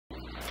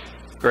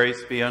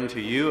Grace be unto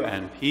you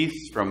and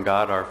peace from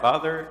God our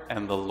Father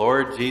and the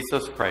Lord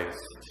Jesus Christ.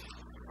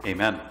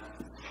 Amen.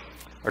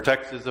 Our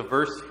text is a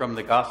verse from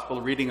the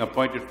gospel reading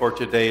appointed for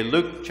today,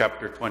 Luke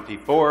chapter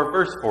 24,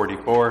 verse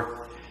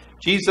 44.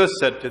 Jesus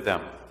said to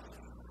them,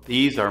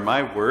 "These are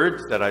my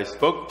words that I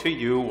spoke to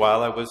you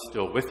while I was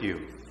still with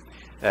you,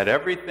 that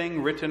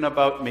everything written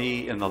about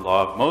me in the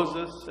law of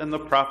Moses and the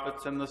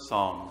prophets and the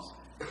Psalms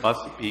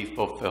must be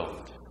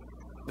fulfilled."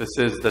 This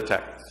is the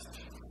text.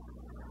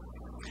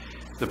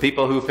 The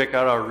people who pick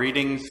out our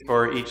readings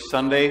for each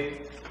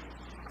Sunday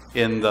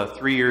in the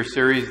 3-year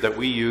series that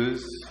we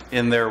use,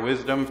 in their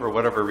wisdom, for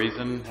whatever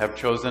reason, have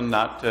chosen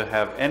not to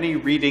have any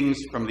readings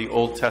from the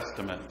Old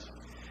Testament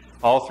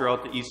all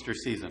throughout the Easter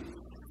season.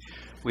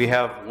 We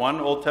have one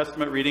Old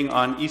Testament reading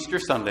on Easter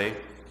Sunday,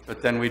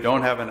 but then we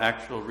don't have an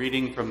actual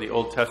reading from the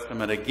Old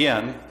Testament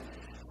again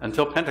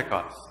until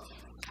Pentecost,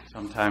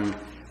 sometime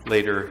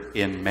later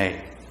in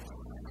May.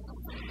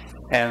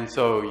 And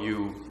so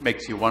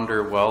makes you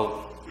wonder,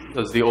 well,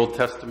 does the Old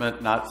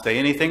Testament not say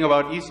anything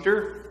about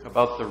Easter,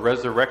 about the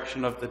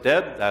resurrection of the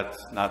dead? That's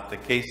not the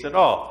case at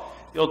all.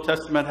 The Old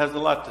Testament has a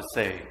lot to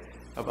say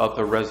about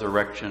the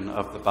resurrection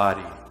of the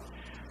body.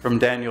 From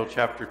Daniel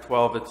chapter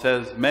 12, it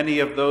says, "Many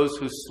of those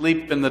who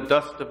sleep in the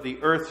dust of the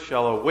earth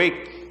shall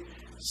awake,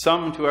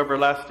 some to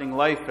everlasting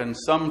life and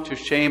some to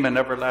shame and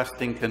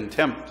everlasting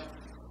contempt.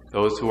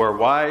 Those who are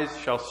wise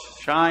shall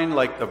shine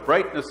like the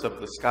brightness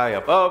of the sky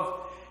above,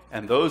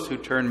 and those who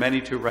turn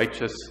many to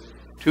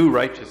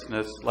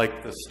righteousness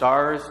like the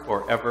stars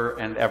forever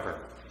and ever."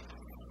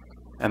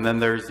 And then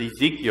there's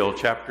Ezekiel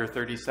chapter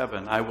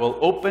 37. "I will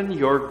open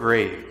your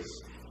graves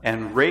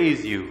and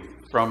raise you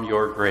from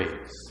your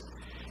graves."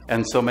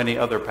 And so many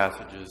other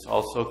passages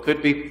also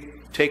could be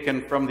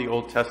taken from the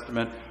Old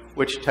Testament,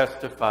 which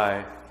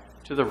testify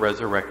to the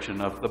resurrection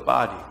of the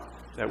body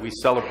that we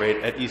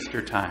celebrate at Easter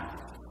time.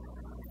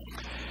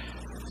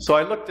 So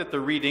I looked at the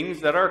readings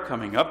that are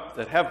coming up,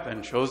 that have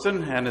been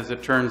chosen, and as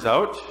it turns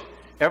out,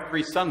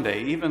 every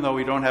Sunday, even though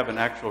we don't have an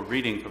actual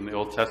reading from the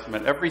Old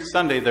Testament, every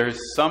Sunday there's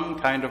some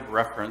kind of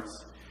reference,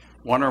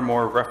 one or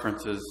more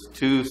references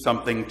to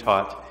something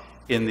taught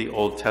in the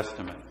Old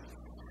Testament.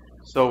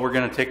 So we're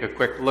going to take a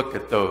quick look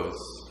at those,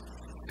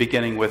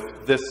 beginning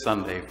with this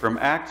Sunday. From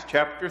Acts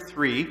chapter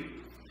 3,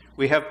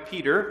 we have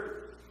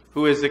Peter,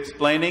 who is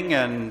explaining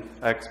and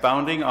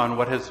expounding on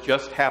what has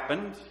just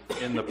happened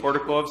in the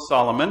portico of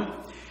Solomon.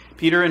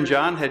 Peter and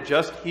John had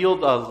just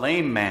healed a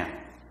lame man,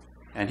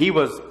 and he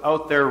was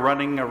out there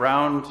running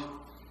around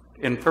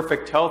in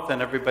perfect health,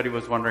 and everybody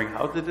was wondering,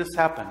 how did this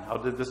happen? How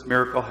did this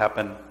miracle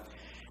happen?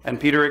 And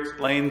Peter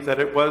explains that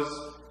it was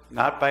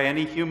not by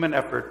any human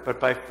effort, but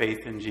by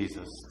faith in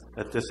Jesus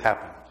that this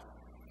happened.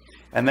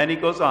 And then he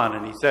goes on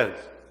and he says,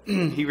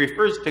 he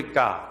refers to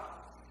God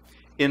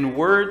in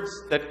words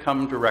that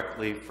come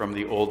directly from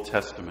the Old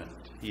Testament.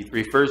 He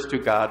refers to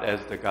God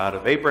as the God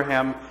of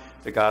Abraham,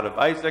 the God of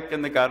Isaac,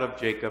 and the God of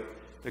Jacob,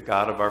 the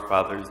God of our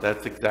fathers.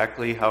 That's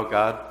exactly how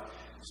God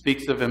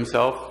speaks of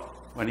himself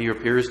when he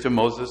appears to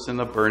Moses in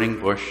the burning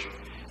bush.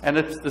 And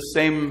it's the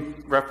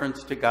same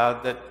reference to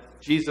God that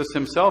Jesus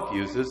himself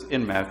uses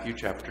in Matthew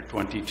chapter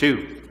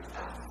 22.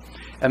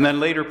 And then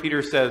later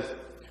Peter says,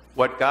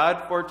 "What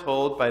God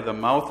foretold by the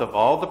mouth of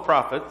all the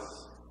prophets,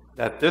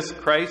 that this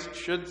Christ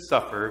should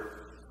suffer,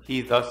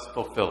 he thus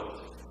fulfilled."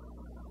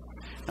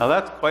 Now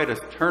that's quite a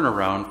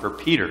turnaround for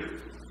Peter.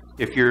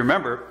 If you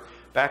remember,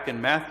 back in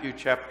Matthew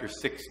chapter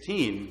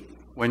 16,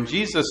 when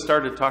Jesus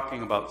started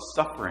talking about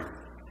suffering,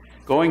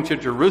 going to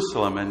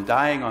Jerusalem and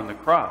dying on the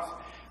cross,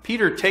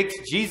 Peter takes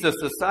Jesus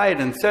aside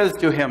and says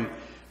to him,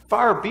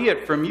 "Far be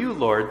it from you,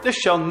 Lord, this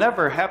shall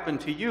never happen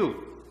to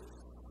you."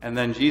 And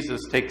then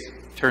Jesus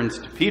turns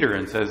to Peter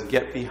and says,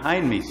 "Get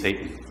behind me,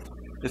 Satan.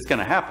 It's going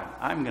to happen.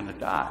 I'm going to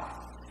die,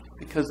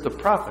 because the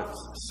prophets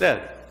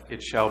said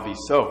it shall be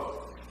so."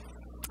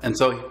 And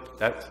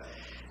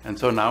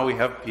so now we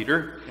have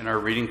Peter in our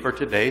reading for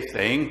today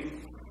saying,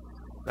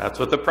 that's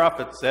what the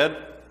prophets said.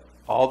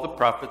 All the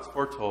prophets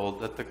foretold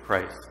that the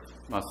Christ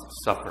must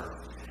suffer.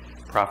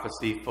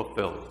 Prophecy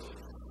fulfilled.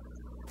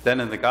 Then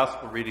in the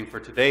gospel reading for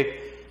today,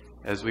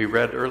 as we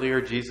read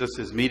earlier, Jesus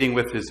is meeting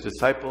with his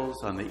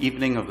disciples on the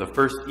evening of the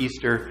first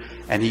Easter,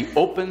 and he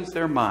opens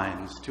their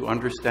minds to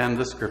understand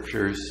the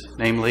scriptures,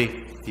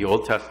 namely the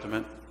Old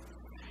Testament.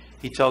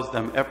 He tells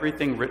them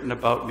everything written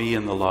about me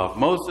in the law of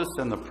Moses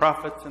and the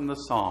prophets and the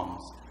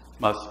Psalms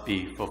must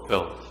be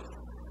fulfilled.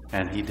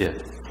 And he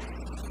did.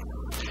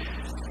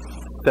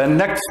 Then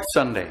next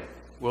Sunday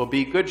will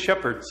be Good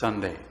Shepherd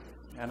Sunday.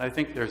 And I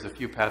think there's a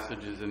few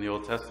passages in the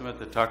Old Testament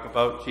that talk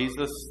about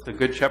Jesus, the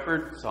Good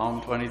Shepherd.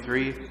 Psalm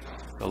 23,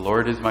 "The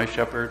Lord is my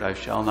shepherd, I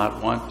shall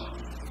not want."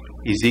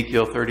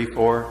 Ezekiel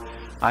 34,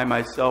 "I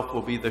myself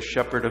will be the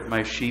shepherd of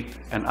my sheep,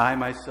 and I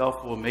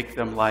myself will make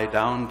them lie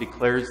down,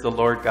 declares the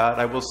Lord God.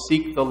 I will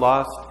seek the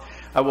lost,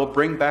 I will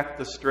bring back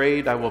the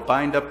strayed, I will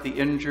bind up the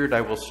injured,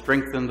 I will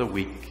strengthen the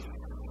weak."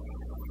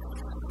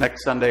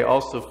 Next Sunday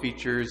also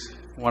features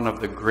one of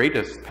the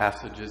greatest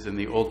passages in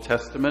the Old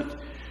Testament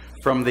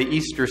from the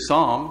Easter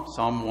Psalm,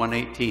 Psalm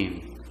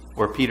 118,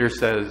 where Peter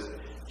says,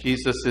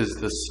 Jesus is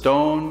the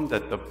stone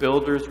that the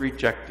builders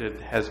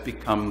rejected has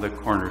become the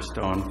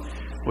cornerstone,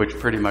 which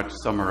pretty much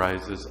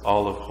summarizes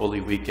all of Holy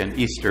Week and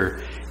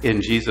Easter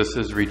in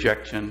Jesus'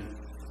 rejection,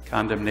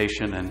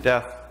 condemnation, and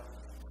death,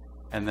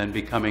 and then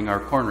becoming our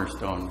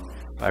cornerstone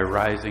by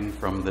rising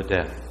from the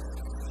dead.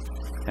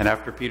 And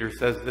after Peter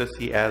says this,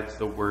 he adds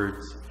the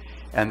words,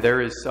 "And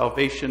there is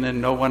salvation in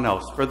no one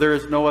else, for there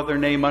is no other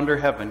name under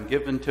heaven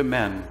given to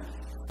men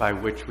by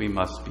which we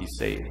must be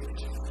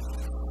saved."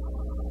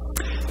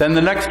 Then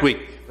the next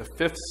week, the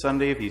 5th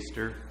Sunday of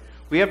Easter,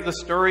 we have the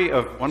story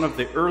of one of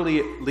the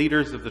early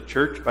leaders of the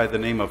church by the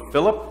name of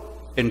Philip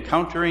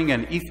encountering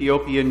an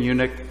Ethiopian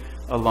eunuch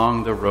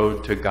along the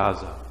road to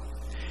Gaza.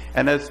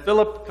 And as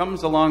Philip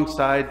comes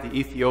alongside the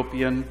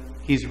Ethiopian,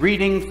 he's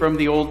reading from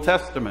the Old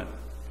Testament,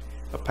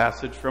 a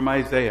passage from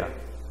Isaiah.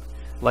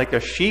 Like a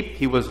sheep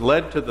he was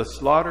led to the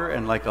slaughter,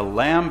 and like a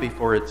lamb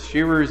before its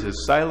shearers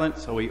is silent,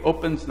 so he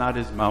opens not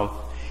his mouth.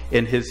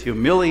 In his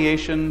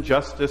humiliation,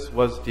 justice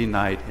was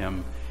denied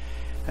him.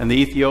 And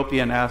the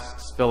Ethiopian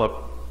asks Philip,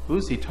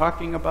 who's he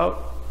talking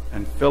about?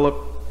 And Philip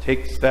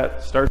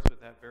starts with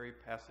that very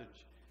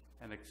passage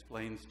and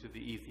explains to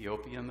the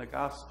Ethiopian the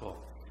gospel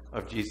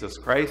of Jesus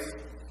Christ.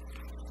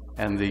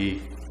 And the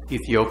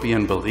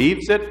Ethiopian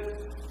believes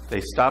it. They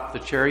stop the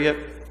chariot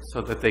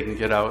so that they can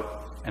get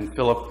out, and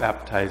Philip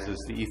baptizes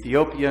the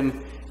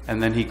Ethiopian,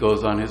 and then he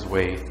goes on his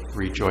way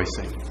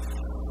rejoicing.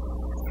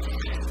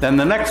 Then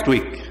the next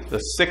week, the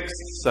 6th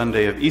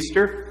Sunday of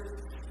Easter,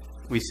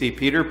 we see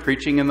Peter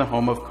preaching in the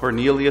home of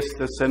Cornelius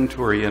the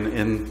centurion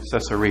in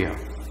Caesarea.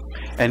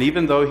 And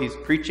even though he's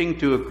preaching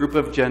to a group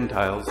of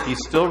Gentiles, he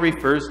still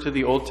refers to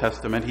the Old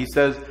Testament. He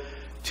says,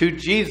 "To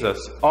Jesus,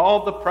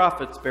 all the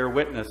prophets bear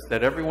witness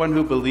that everyone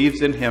who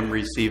believes in him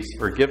receives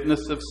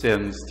forgiveness of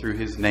sins through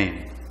his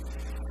name."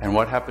 And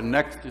what happened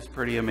next is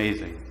pretty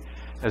amazing.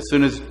 As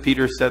soon as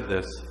Peter said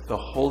this, the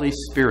Holy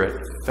Spirit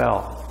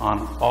fell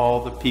on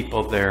all the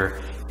people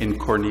there in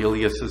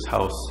Cornelius'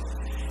 house,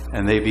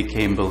 and they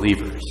became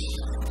believers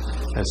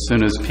as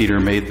soon as Peter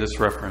made this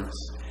reference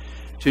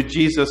to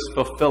Jesus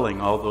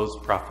fulfilling all those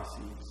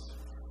prophecies.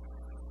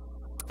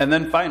 And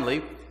then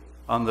finally,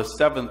 on the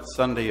 7th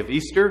Sunday of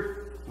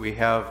Easter, we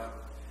have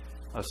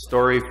a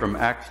story from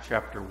Acts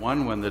chapter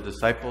 1 when the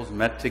disciples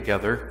met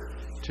together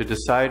to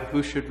decide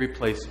who should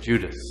replace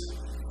Judas,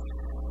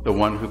 the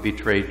one who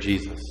betrayed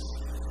Jesus.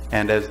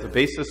 And as the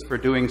basis for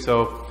doing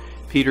so,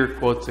 Peter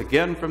quotes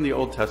again from the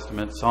Old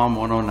Testament, Psalm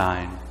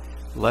 109,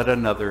 "Let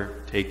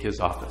another take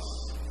his office."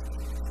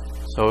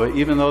 So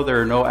even though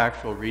there are no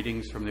actual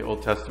readings from the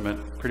Old Testament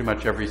pretty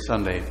much every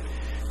Sunday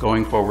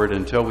going forward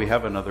until we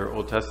have another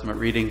Old Testament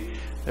reading,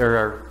 there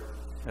are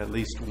at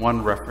least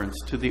one reference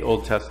to the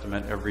Old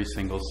Testament every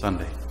single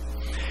Sunday.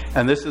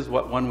 And this is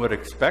what one would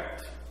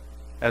expect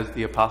as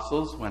the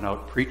apostles went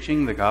out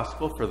preaching the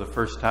gospel for the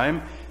first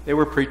time. They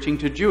were preaching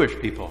to Jewish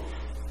people.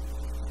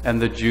 And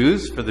the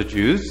Jews, for the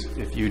Jews,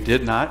 if you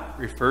did not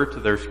refer to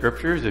their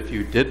scriptures, if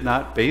you did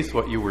not base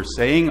what you were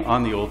saying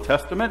on the Old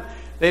Testament,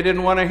 they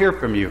didn't want to hear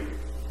from you.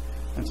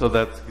 And so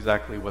that's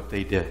exactly what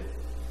they did.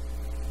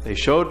 They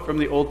showed from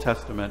the Old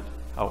Testament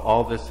how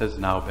all this has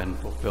now been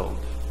fulfilled.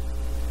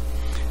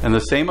 And the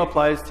same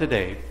applies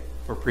today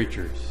for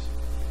preachers.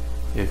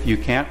 If you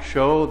can't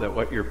show that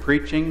what you're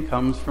preaching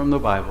comes from the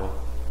Bible,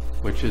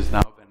 which has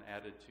now been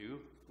added to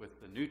with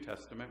the New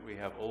Testament, we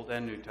have Old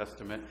and New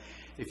Testament.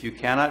 If you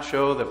cannot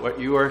show that what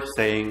you are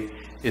saying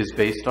is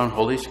based on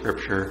Holy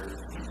Scripture,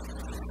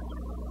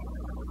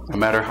 no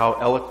matter how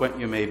eloquent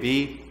you may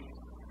be,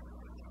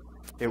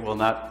 it will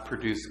not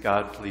produce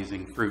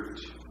God-pleasing fruit.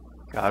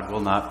 God will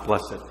not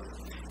bless it.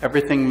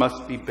 Everything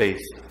must be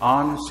based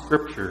on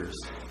Scriptures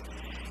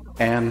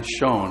and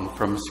shown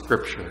from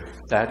Scripture.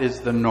 That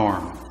is the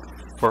norm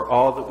for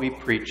all that we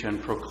preach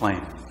and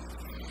proclaim.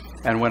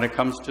 And when it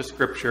comes to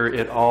Scripture,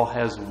 it all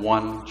has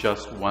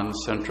just one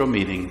central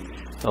meaning,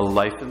 the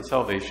life and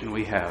salvation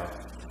we have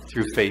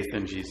through faith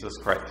in Jesus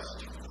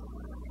Christ.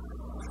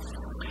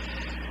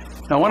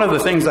 Now, one of the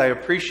things I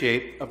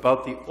appreciate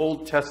about the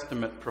Old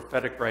Testament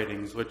prophetic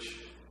writings, which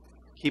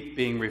keep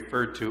being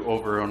referred to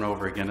over and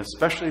over again,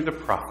 especially the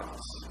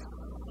prophets,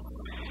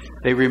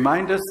 they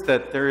remind us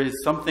that there is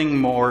something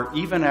more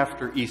even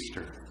after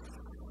Easter.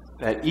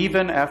 That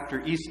even after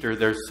Easter,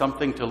 there's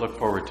something to look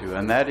forward to,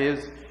 and that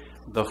is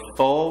the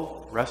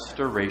full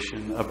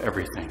restoration of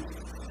everything.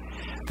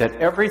 That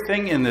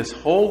everything in this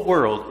whole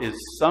world is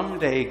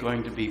someday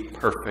going to be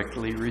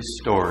perfectly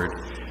restored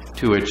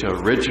to its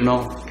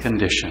original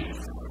condition.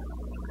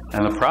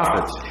 And the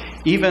prophets,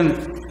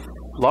 even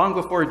long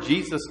before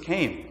Jesus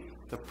came,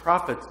 the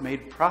prophets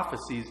made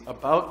prophecies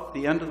about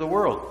the end of the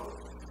world,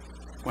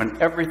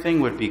 when everything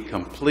would be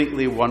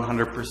completely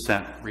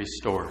 100%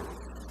 restored.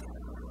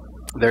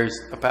 There's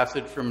a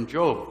passage from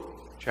Job,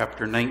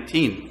 chapter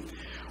 19,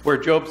 where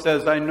Job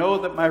says, "I know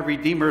that my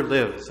Redeemer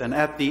lives, and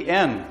at the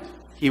end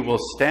he will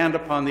stand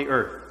upon the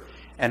earth.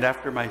 And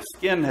after my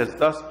skin has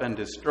thus been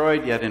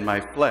destroyed, yet in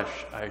my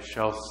flesh I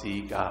shall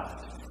see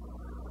God."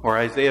 Or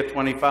Isaiah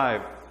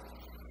 25,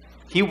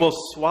 "He will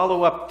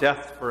swallow up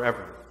death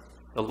forever.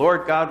 The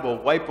Lord God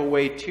will wipe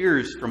away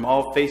tears from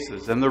all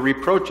faces, and the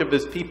reproach of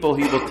his people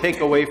he will take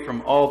away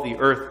from all the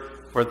earth,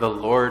 for the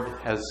Lord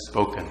has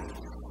spoken.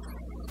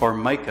 Or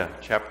Micah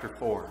chapter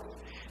 4.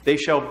 They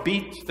shall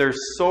beat their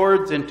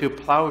swords into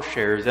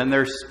plowshares and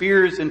their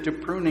spears into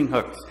pruning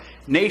hooks.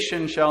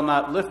 Nation shall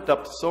not lift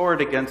up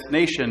sword against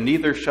nation,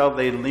 neither shall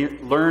they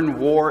learn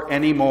war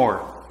any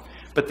more.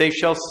 But they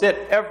shall sit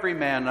every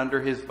man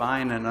under his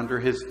vine and under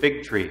his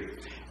fig tree,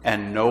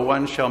 and no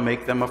one shall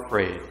make them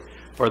afraid,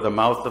 for the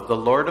mouth of the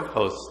Lord of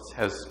hosts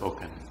has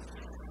spoken.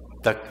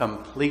 The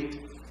complete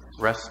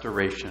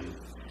restoration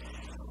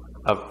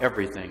of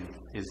everything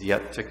is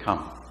yet to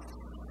come.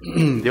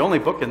 The only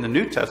book in the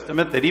New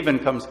Testament that even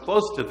comes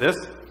close to this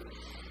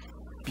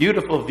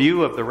beautiful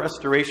view of the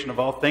restoration of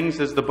all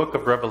things is the book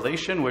of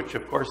Revelation, which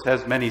of course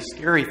has many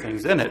scary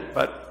things in it,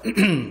 but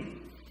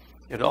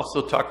it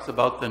also talks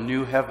about the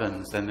new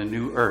heavens and the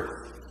new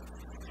earth.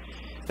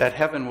 That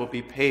heaven will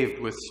be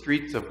paved with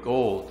streets of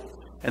gold,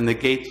 and the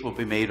gates will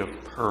be made of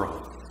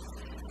pearl,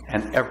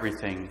 and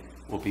everything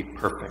will be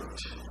perfect.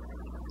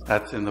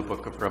 That's in the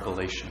book of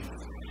Revelation.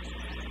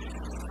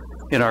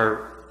 In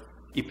our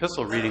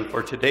epistle reading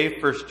for today,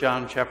 1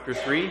 John chapter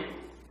 3,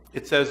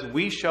 it says,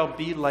 "We shall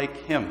be like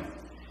him,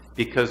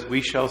 because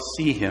we shall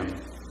see him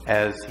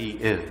as he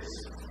is."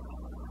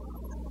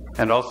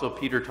 And also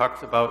Peter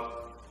talks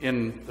about,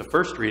 in the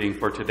first reading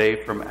for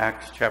today from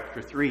Acts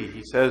chapter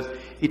 3,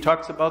 he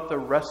talks about the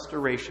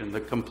restoration,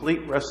 the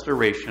complete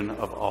restoration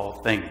of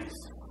all things,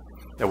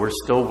 that we're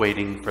still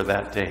waiting for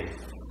that day.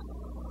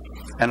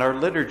 And our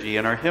liturgy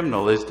and our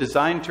hymnal is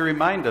designed to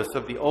remind us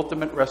of the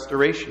ultimate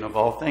restoration of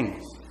all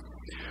things.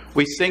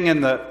 We sing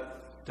in the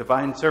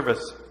divine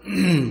service,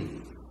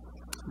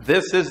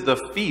 "This is the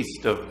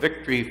feast of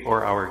victory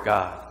for our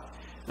God."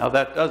 Now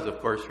that does, of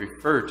course,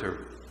 refer to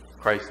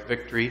Christ's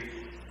victory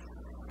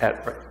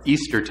at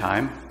Easter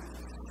time,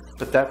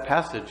 but that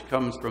passage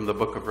comes from the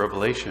book of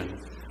Revelation,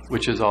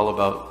 which is all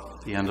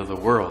about the end of the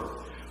world,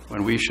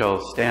 when we shall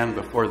stand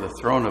before the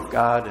throne of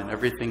God and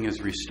everything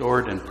is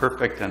restored and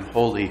perfect and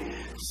holy,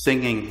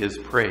 singing his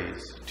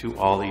praise to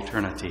all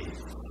eternity.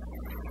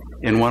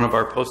 In one of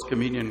our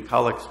post-communion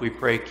collects, we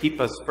pray, "Keep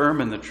us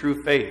firm in the true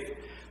faith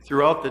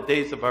throughout the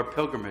days of our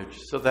pilgrimage,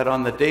 so that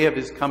on the day of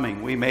his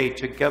coming we may,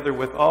 together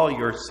with all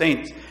your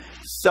saints,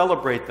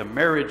 celebrate the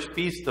marriage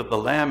feast of the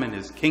Lamb in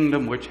his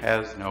kingdom, which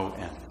has no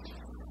end."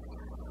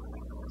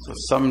 So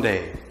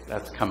someday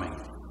that's coming,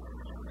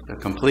 the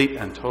complete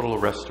and total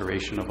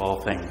restoration of all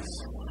things.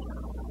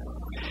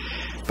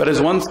 But as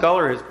one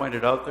scholar has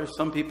pointed out, there's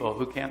some people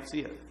who can't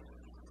see it.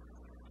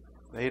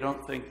 They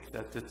don't think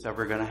that it's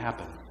ever going to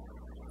happen.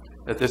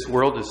 That this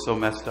world is so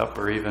messed up,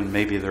 or even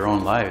maybe their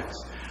own lives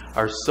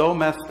are so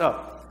messed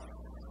up,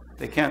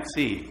 they can't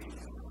see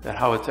that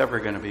how it's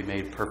ever going to be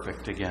made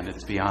perfect again.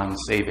 It's beyond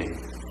saving.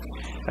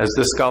 As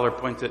this scholar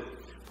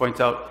points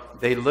out,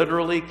 they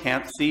literally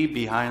can't see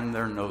behind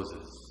their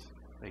noses.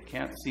 They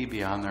can't see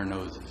beyond their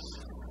noses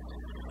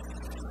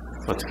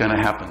what's going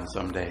to happen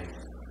someday.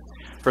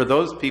 For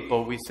those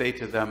people, we say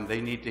to them,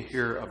 they need to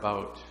hear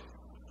about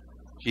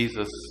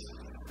Jesus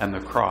and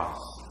the cross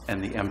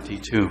and the empty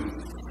tomb.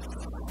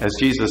 As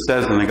Jesus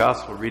says in the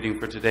gospel reading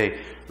for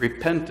today,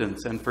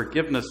 "Repentance and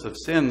forgiveness of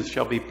sins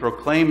shall be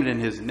proclaimed in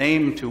his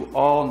name to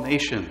all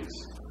nations."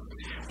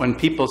 When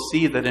people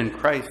see that in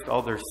Christ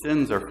all their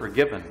sins are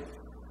forgiven,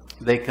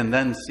 they can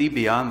then see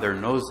beyond their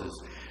noses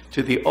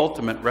to the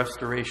ultimate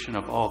restoration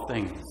of all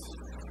things.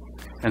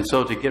 And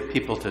so to get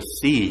people to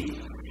see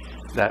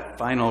that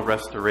final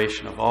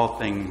restoration of all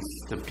things,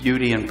 the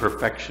beauty and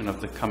perfection of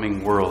the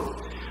coming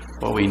world,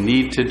 what we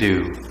need to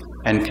do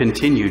and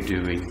continue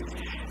doing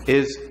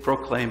is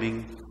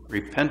proclaiming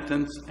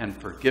repentance and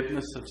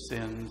forgiveness of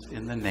sins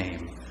in the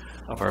name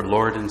of our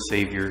Lord and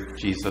Savior,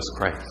 Jesus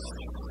Christ.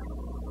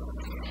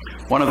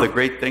 One of the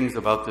great things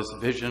about this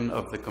vision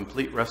of the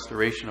complete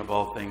restoration of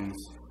all things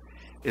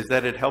is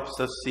that it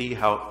helps us see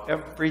how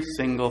every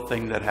single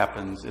thing that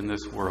happens in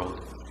this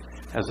world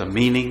has a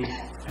meaning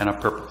and a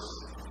purpose.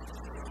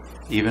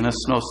 Even a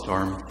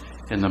snowstorm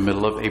in the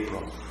middle of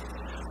April.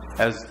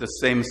 As the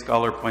same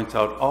scholar points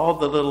out, all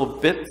the little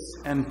bits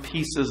and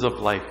pieces of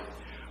life,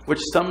 which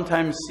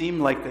sometimes seem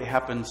like they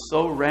happen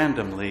so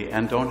randomly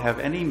and don't have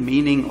any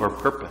meaning or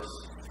purpose.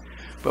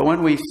 But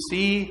when we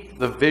see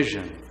the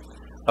vision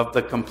of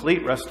the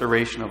complete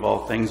restoration of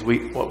all things,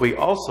 what we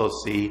also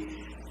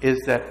see is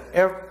that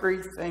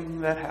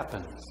everything that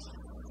happens,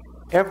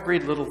 every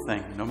little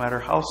thing, no matter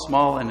how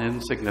small and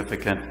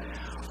insignificant,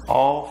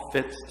 all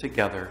fits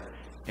together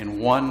in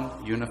one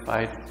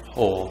unified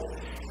whole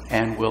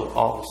and will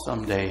all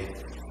someday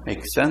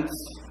make sense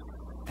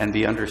and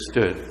be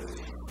understood,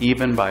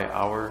 even by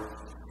our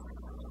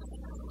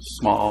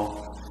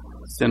small,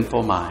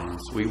 sinful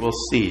minds. We will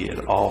see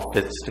it all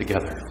fits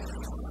together.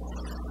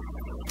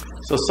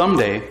 So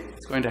someday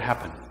it's going to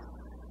happen.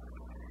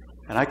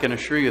 And I can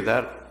assure you of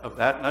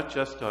that, not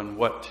just on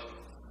what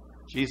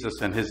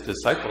Jesus and his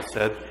disciples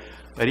said,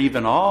 but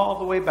even all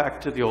the way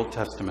back to the Old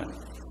Testament.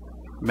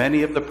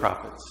 Many of the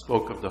prophets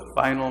spoke of the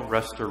final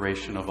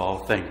restoration of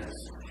all things.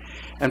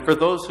 And for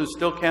those who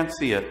still can't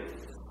see it,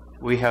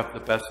 we have the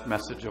best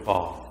message of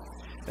all,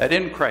 that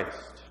in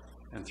Christ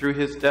and through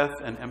his death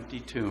and empty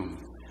tomb,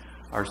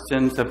 our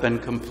sins have been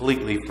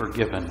completely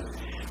forgiven.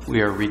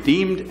 We are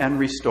redeemed and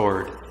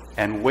restored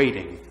and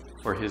waiting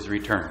for his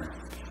return.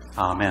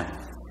 Amen.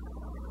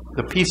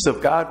 The peace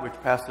of God, which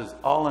passes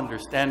all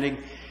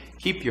understanding,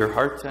 keep your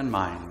hearts and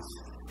minds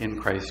in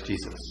Christ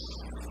Jesus.